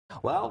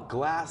Well,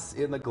 Glass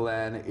in the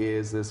Glen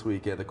is this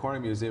weekend. The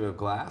Corning Museum of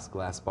Glass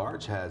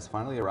Barge, has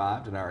finally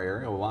arrived in our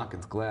area.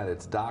 Watkins Glen.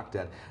 It's docked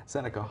at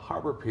Seneca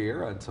Harbor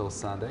Pier until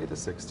Sunday, the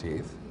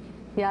 16th.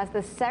 Yes,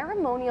 the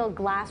ceremonial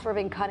glass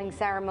ribbon cutting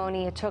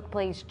ceremony took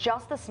place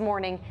just this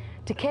morning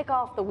to kick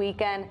off the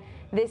weekend.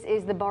 This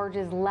is the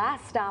barge's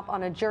last stop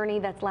on a journey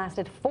that's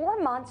lasted 4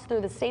 months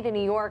through the state of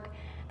New York.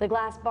 The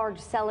Glass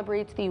Barge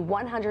celebrates the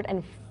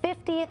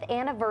 150th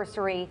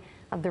anniversary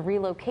of the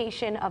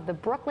relocation of the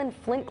Brooklyn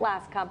Flint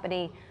Glass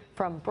Company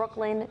from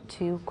Brooklyn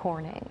to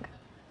Corning.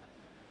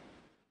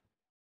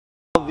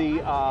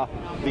 The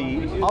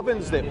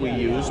ovens that we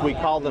use, we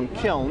call them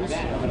kilns.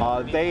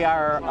 They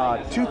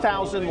are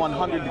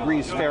 2,100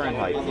 degrees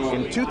Fahrenheit.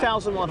 And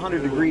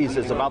 2,100 degrees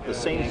is about the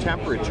same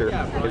temperature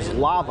as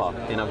lava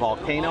in a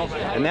volcano,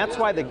 and that's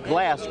why the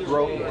glass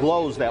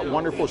glows that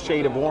wonderful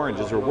shade of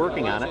orange as we're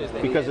working on it,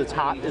 because it's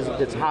hot as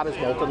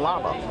molten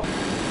lava.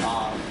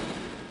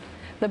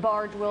 The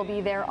barge will be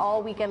there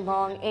all weekend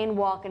long in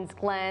Watkins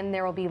Glen.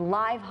 There will be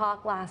live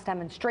hot glass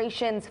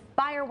demonstrations,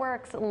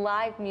 fireworks,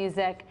 live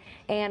music,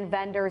 and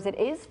vendors. It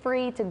is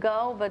free to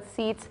go, but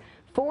seats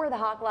for the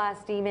hot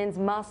glass demons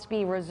must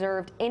be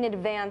reserved in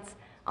advance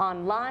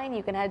online.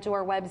 You can head to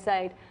our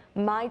website,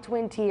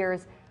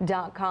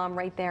 mytwintiers.com.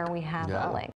 Right there we have the link.